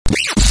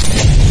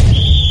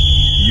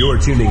You're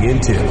tuning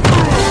into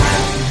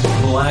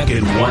Black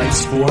and White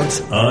Sports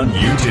on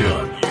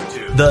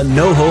YouTube. The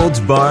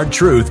no-holds-barred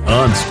truth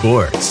on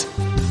sports.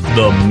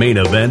 The main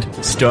event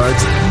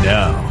starts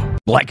now.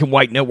 Black and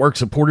White Network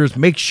supporters,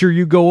 make sure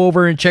you go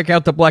over and check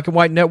out the Black and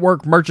White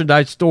Network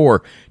merchandise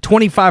store.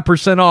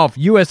 25% off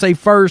USA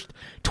First.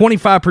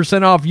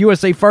 25% off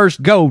USA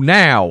First. Go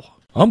now.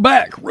 I'm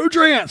back.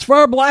 Rudrance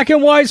for Black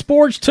and White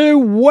Sports 2.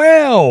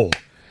 Well,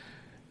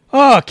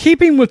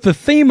 keeping with the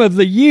theme of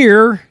the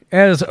year,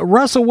 as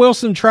Russell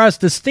Wilson tries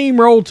to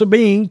steamroll to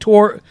being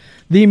toward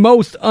the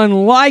most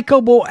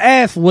unlikable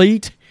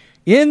athlete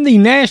in the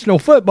National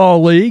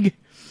Football League,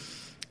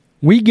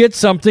 we get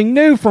something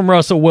new from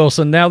Russell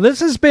Wilson. Now, this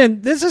has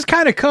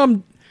kind of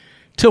come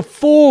to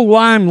full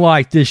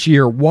limelight this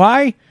year.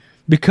 Why?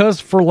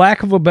 Because, for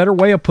lack of a better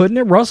way of putting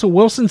it, Russell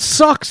Wilson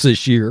sucks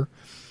this year.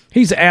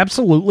 He's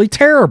absolutely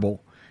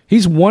terrible.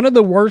 He's one of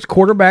the worst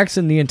quarterbacks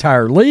in the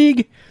entire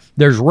league.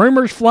 There's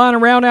rumors flying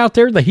around out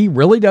there that he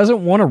really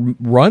doesn't want to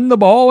run the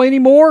ball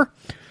anymore,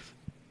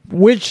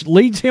 which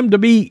leads him to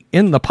be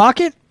in the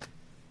pocket.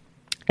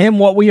 And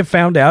what we have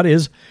found out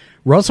is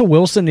Russell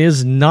Wilson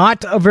is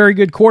not a very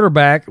good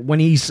quarterback when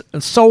he's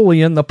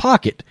solely in the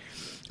pocket.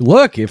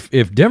 Look, if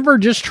Denver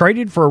just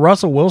traded for a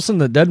Russell Wilson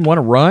that doesn't want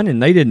to run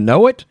and they didn't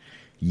know it,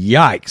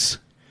 yikes.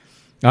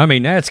 I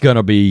mean, that's going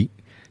to be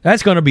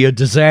a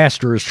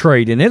disastrous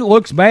trade, and it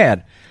looks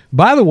bad.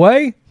 By the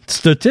way,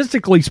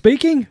 statistically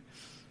speaking,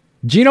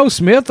 Geno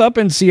Smith up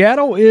in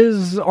Seattle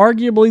is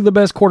arguably the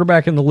best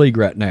quarterback in the league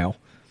right now.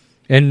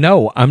 And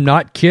no, I'm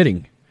not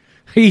kidding.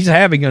 He's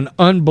having an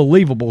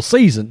unbelievable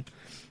season.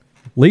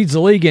 Leads the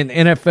league in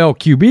NFL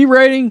QB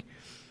rating,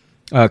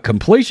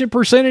 completion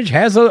percentage,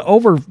 has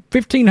over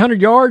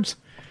 1,500 yards,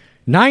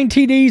 9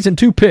 TDs, and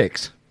 2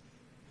 picks.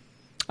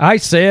 I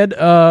said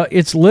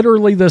it's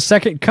literally the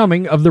second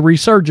coming of the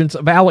resurgence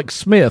of Alex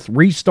Smith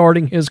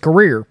restarting his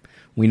career.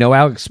 We know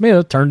Alex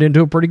Smith turned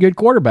into a pretty good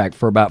quarterback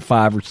for about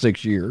 5 or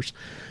 6 years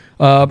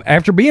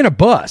after being a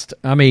bust.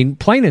 I mean,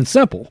 plain and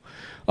simple.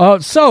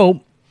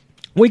 So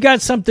we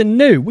got something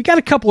new. We got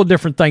a couple of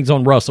different things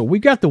on Russell. We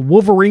got the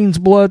Wolverine's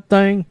blood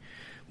thing,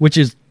 which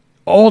is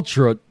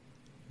ultra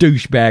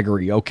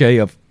douchebaggery, okay,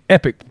 of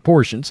epic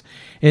proportions.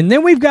 And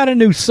then we've got a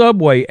new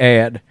Subway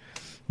ad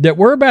that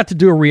we're about to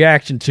do a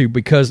reaction to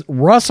because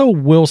Russell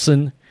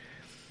Wilson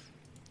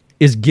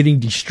is getting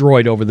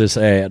destroyed over this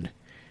ad.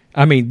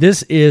 I mean,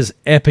 this is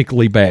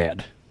epically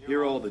bad.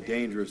 Here are all the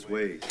dangerous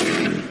ways.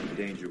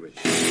 Dangerous.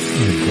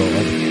 Oh,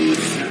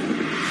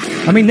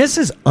 God. I mean, this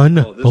is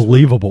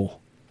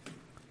unbelievable.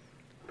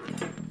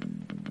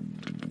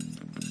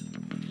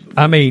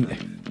 I mean,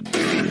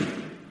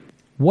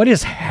 what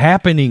is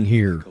happening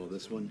here? Call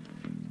this one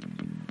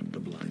the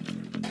blind.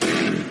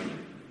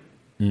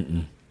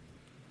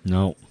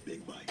 No.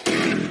 Big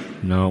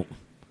bite. No.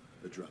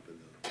 The drop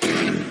of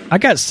the I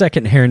got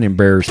secondhand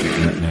embarrassment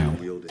right now.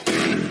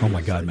 Oh,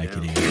 my God, make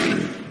it easy.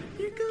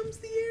 Here comes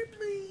the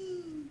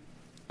airplane.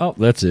 Oh,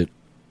 that's it.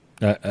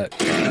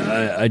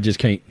 I just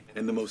can't.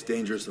 And the most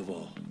dangerous of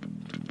all,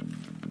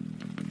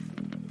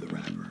 the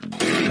rapper.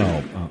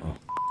 Oh.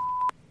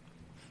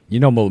 You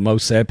know the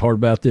most sad part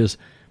about this,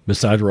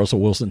 besides Russell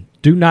Wilson?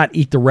 Do not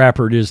eat the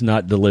wrapper. It is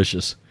not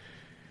delicious.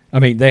 I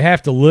mean, they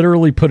have to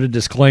literally put a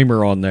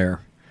disclaimer on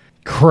there.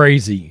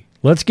 Crazy.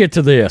 Let's get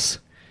to this.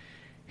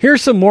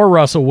 Here's some more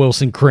Russell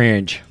Wilson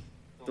cringe.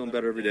 Feeling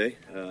better every day.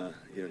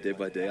 Day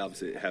by day.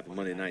 Obviously, it happened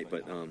Monday night,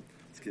 but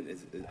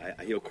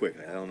I heal quick.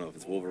 I don't know if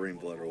it's Wolverine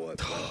blood or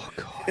what. Oh,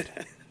 God.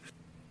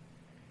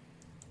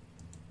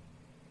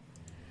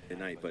 At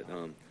night, but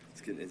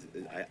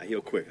I heal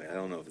quick. I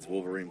don't know if it's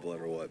Wolverine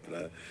blood or what.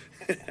 But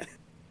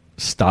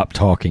Stop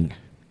talking.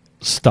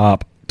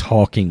 Stop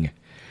talking.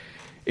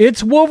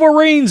 It's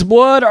Wolverine's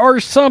blood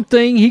or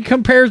something. He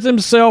compares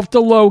himself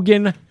to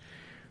Logan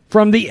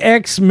from the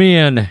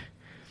X-Men,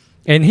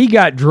 and he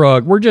got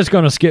drugged. We're just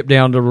going to skip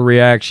down to the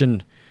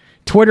reaction.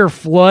 Twitter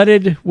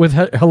flooded with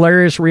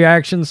hilarious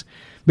reactions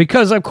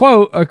because, of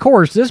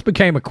course, this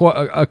became a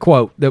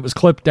quote that was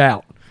clipped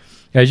out,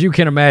 as you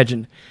can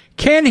imagine.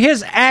 Can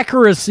his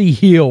accuracy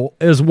heal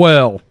as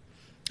well?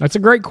 That's a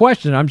great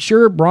question. I'm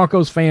sure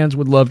Broncos fans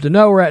would love to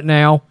know right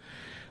now.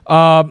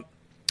 Some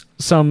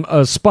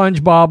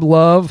SpongeBob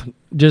love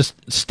just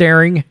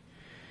staring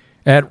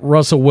at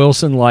Russell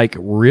Wilson like,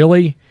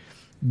 really?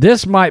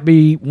 This might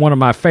be one of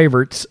my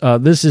favorites.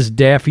 This is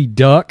Daffy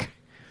Duck.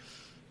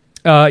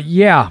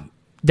 Yeah,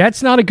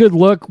 that's not a good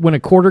look when a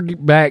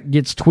quarterback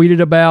gets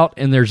tweeted about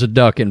and there's a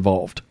duck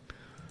involved,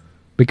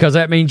 because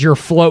that means you're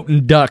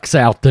floating ducks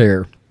out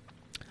there.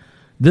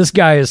 This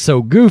guy is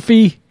so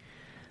goofy.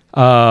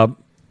 Let's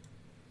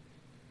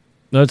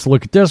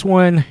look at this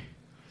one.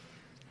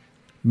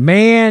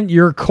 Man,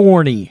 you're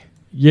corny.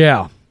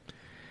 Yeah.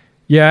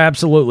 Yeah,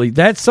 absolutely.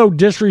 That's so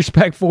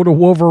disrespectful to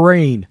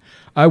Wolverine.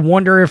 I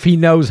wonder if he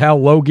knows how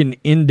Logan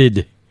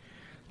ended.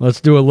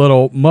 Let's do a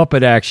little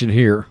Muppet action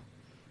here.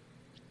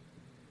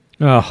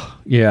 Oh,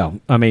 yeah.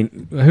 I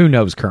mean, who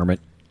knows, Kermit?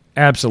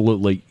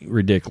 Absolutely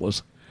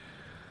ridiculous.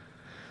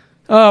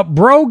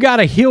 Bro got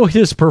to heal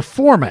his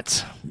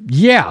performance.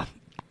 Yeah.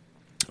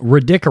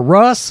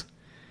 Ridiculous.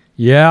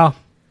 Yeah.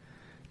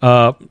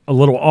 A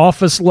little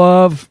office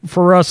love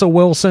for Russell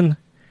Wilson.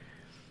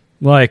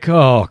 Like,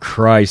 oh,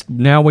 Christ.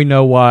 Now we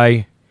know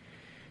why.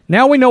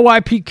 Now we know why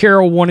Pete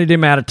Carroll wanted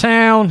him out of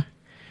town.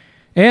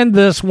 And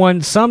this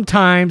one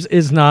sometimes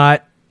is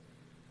not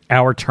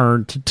our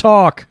turn to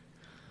talk.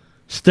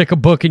 Stick a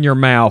book in your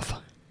mouth.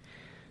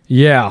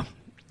 Yeah.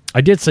 I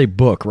did say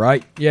book,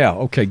 right? Yeah,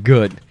 okay,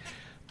 good.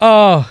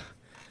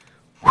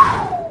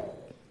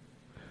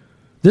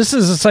 This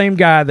is the same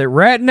guy that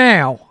right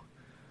now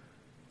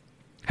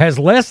has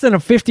less than a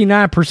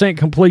 59%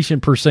 completion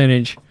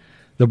percentage.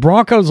 The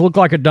Broncos look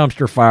like a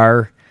dumpster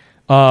fire.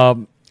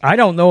 I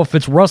don't know if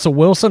it's Russell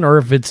Wilson or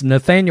if it's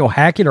Nathaniel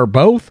Hackett or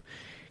both.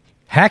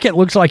 Hackett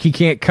looks like he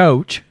can't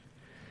coach.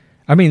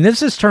 I mean,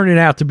 this is turning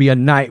out to be a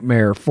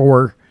nightmare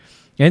for...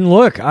 And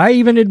look, I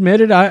even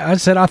admitted, I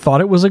said I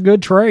thought it was a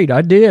good trade.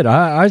 I did.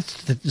 I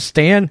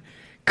stand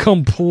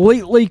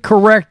completely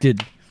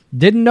corrected.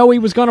 Didn't know he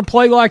was going to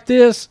play like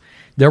this.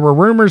 There were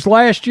rumors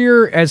last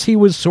year as he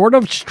was sort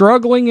of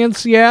struggling in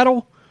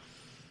Seattle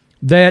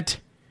that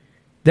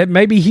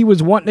maybe he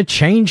was wanting to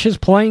change his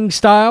playing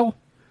style.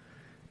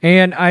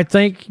 And I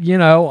think,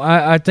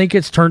 I think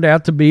it's turned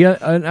out to be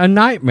a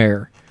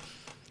nightmare.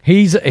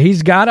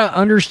 He's got to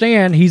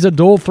understand he's a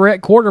dual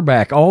threat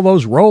quarterback. All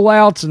those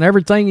rollouts and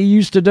everything he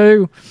used to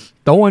do,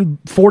 throwing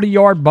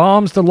 40-yard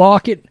bombs to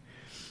Lockett.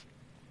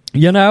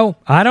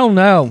 I don't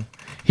know.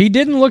 He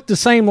didn't look the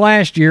same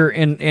last year,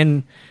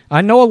 and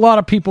I know a lot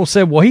of people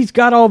said, well, he's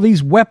got all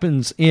these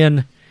weapons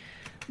in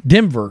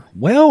Denver.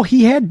 Well,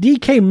 he had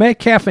DK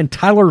Metcalf and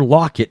Tyler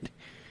Lockett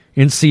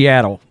in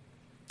Seattle.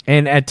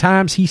 And at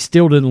times, he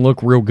still didn't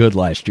look real good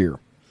last year.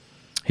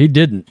 He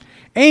didn't.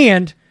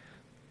 And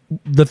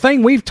the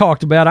thing we've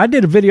talked about, I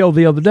did a video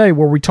the other day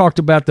where we talked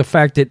about the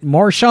fact that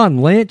Marshawn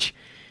Lynch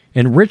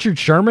and Richard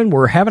Sherman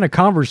were having a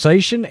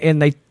conversation,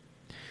 and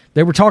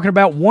they were talking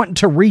about wanting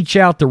to reach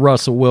out to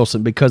Russell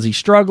Wilson because he's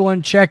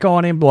struggling, check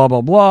on him, blah,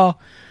 blah, blah,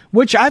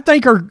 which I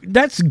think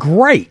that's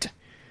great.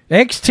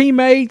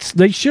 Ex-teammates,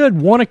 they should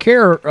want to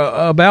care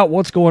about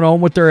what's going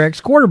on with their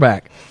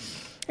ex-quarterback.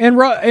 And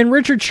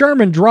Richard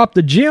Sherman dropped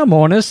the gem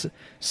on us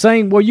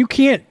saying, well, you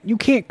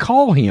can't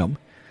call him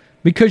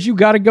because you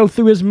got to go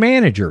through his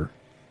manager.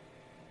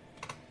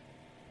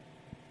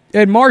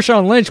 And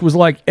Marshawn Lynch was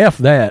like, F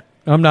that.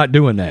 I'm not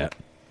doing that.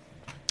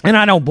 And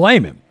I don't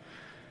blame him.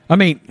 I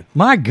mean,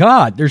 my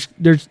God,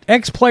 there's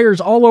ex-players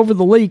all over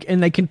the league,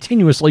 and they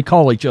continuously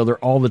call each other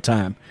all the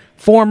time.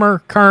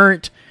 Former,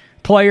 current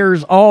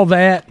players, all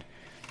that.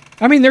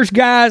 I mean, there's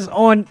guys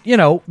on,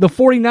 the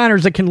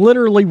 49ers that can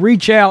literally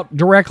reach out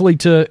directly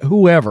to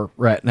whoever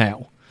right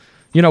now.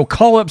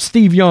 Call up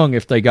Steve Young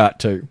if they got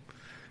to.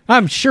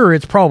 I'm sure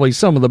it's probably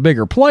some of the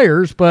bigger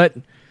players, but,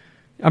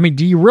 I mean,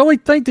 do you really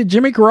think that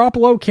Jimmy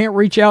Garoppolo can't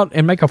reach out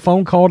and make a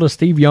phone call to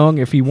Steve Young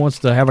if he wants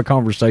to have a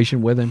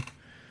conversation with him?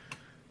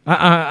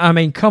 I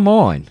mean, come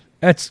on.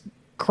 That's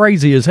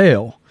crazy as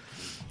hell.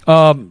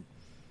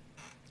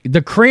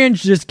 The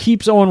cringe just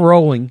keeps on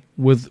rolling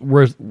with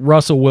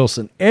Russell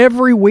Wilson.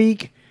 Every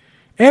week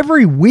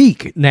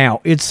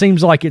now, it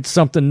seems like it's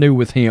something new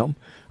with him.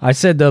 I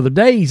said the other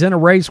day he's in a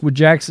race with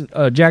Jackson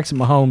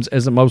Mahomes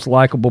as the most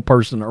likable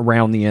person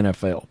around the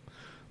NFL.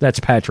 That's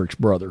Patrick's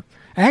brother.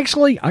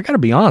 Actually, I got to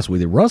be honest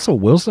with you. Russell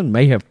Wilson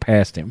may have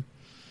passed him.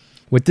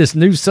 With this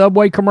new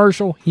Subway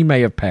commercial, he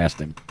may have passed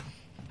him.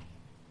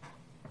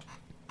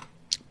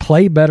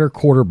 Play better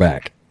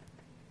quarterback.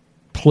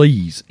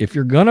 Please. If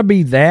you're going to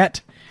be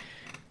that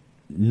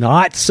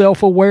not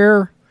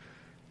self-aware,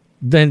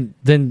 then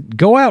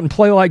go out and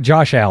play like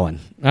Josh Allen.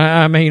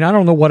 I mean, I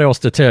don't know what else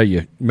to tell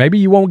you. Maybe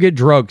you won't get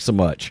drugged so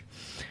much.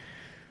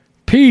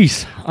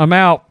 Peace. I'm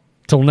out.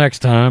 Till next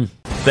time.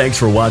 Thanks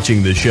for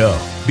watching the show.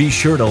 Be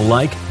sure to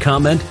like,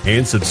 comment,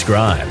 and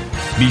subscribe.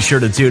 Be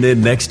sure to tune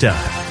in next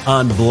time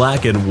on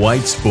Black and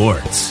White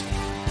Sports.